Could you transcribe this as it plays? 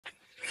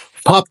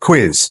Pop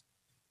quiz.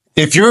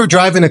 If you're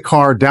driving a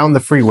car down the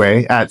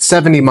freeway at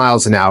 70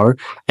 miles an hour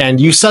and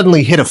you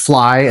suddenly hit a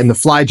fly and the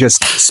fly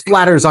just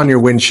splatters on your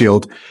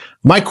windshield,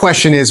 my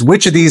question is,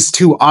 which of these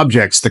two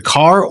objects, the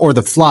car or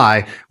the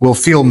fly, will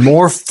feel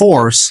more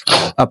force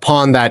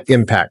upon that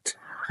impact?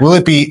 Will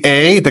it be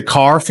A, the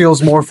car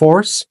feels more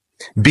force?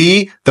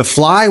 B, the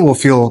fly will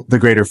feel the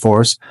greater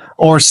force?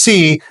 Or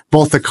C,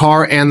 both the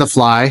car and the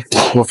fly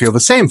will feel the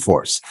same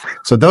force?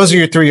 So those are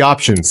your three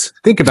options.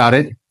 Think about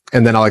it,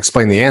 and then I'll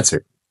explain the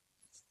answer.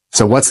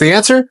 So what's the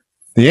answer?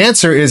 The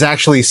answer is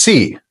actually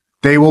C.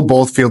 They will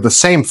both feel the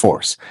same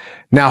force.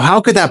 Now,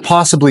 how could that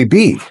possibly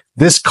be?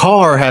 This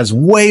car has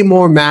way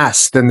more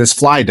mass than this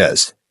fly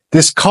does.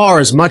 This car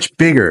is much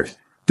bigger.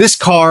 This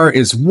car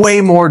is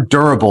way more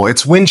durable.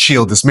 Its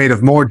windshield is made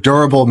of more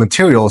durable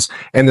materials,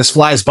 and this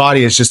fly's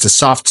body is just a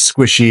soft,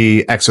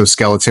 squishy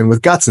exoskeleton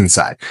with guts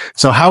inside.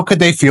 So how could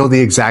they feel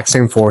the exact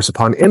same force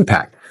upon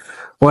impact?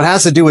 Well, it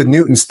has to do with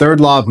Newton's third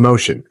law of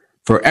motion.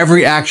 For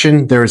every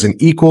action, there is an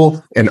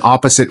equal and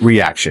opposite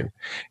reaction.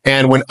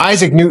 And when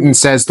Isaac Newton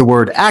says the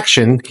word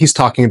action, he's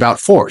talking about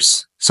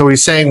force. So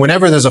he's saying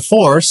whenever there's a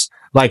force,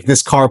 like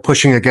this car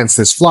pushing against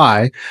this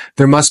fly,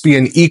 there must be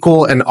an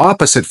equal and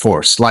opposite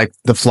force, like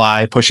the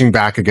fly pushing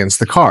back against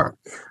the car.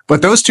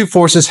 But those two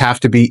forces have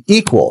to be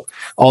equal.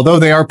 Although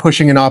they are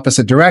pushing in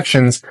opposite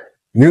directions,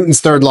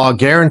 Newton's third law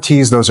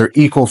guarantees those are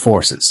equal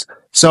forces.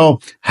 So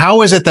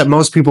how is it that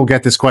most people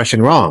get this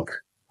question wrong?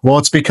 Well,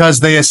 it's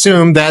because they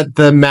assume that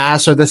the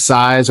mass or the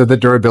size or the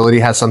durability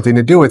has something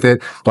to do with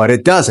it, but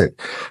it doesn't.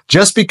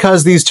 Just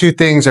because these two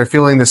things are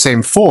feeling the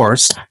same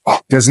force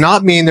does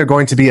not mean they're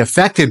going to be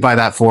affected by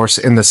that force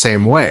in the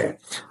same way.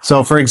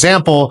 So, for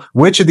example,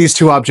 which of these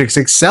two objects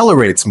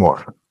accelerates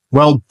more?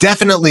 Well,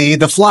 definitely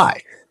the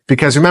fly.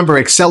 Because remember,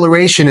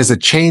 acceleration is a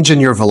change in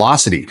your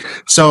velocity.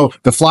 So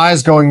the fly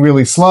is going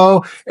really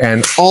slow,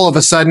 and all of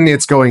a sudden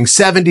it's going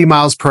 70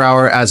 miles per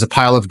hour as a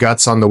pile of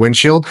guts on the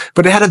windshield,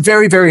 but it had a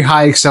very, very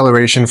high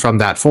acceleration from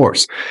that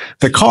force.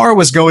 The car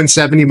was going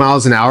 70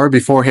 miles an hour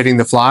before hitting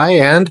the fly,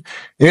 and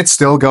it's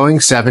still going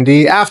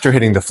 70 after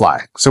hitting the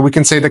fly. So we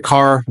can say the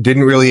car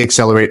didn't really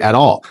accelerate at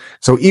all.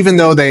 So even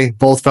though they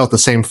both felt the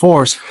same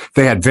force,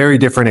 they had very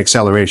different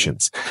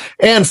accelerations.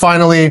 And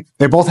finally,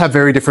 they both have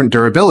very different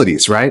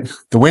durabilities, right?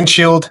 The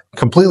windshield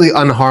completely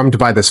unharmed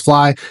by this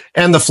fly,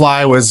 and the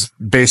fly was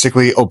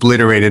basically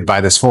obliterated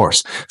by this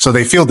force. So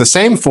they feel the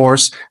same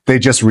force, they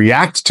just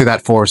react to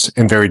that force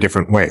in very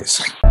different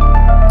ways.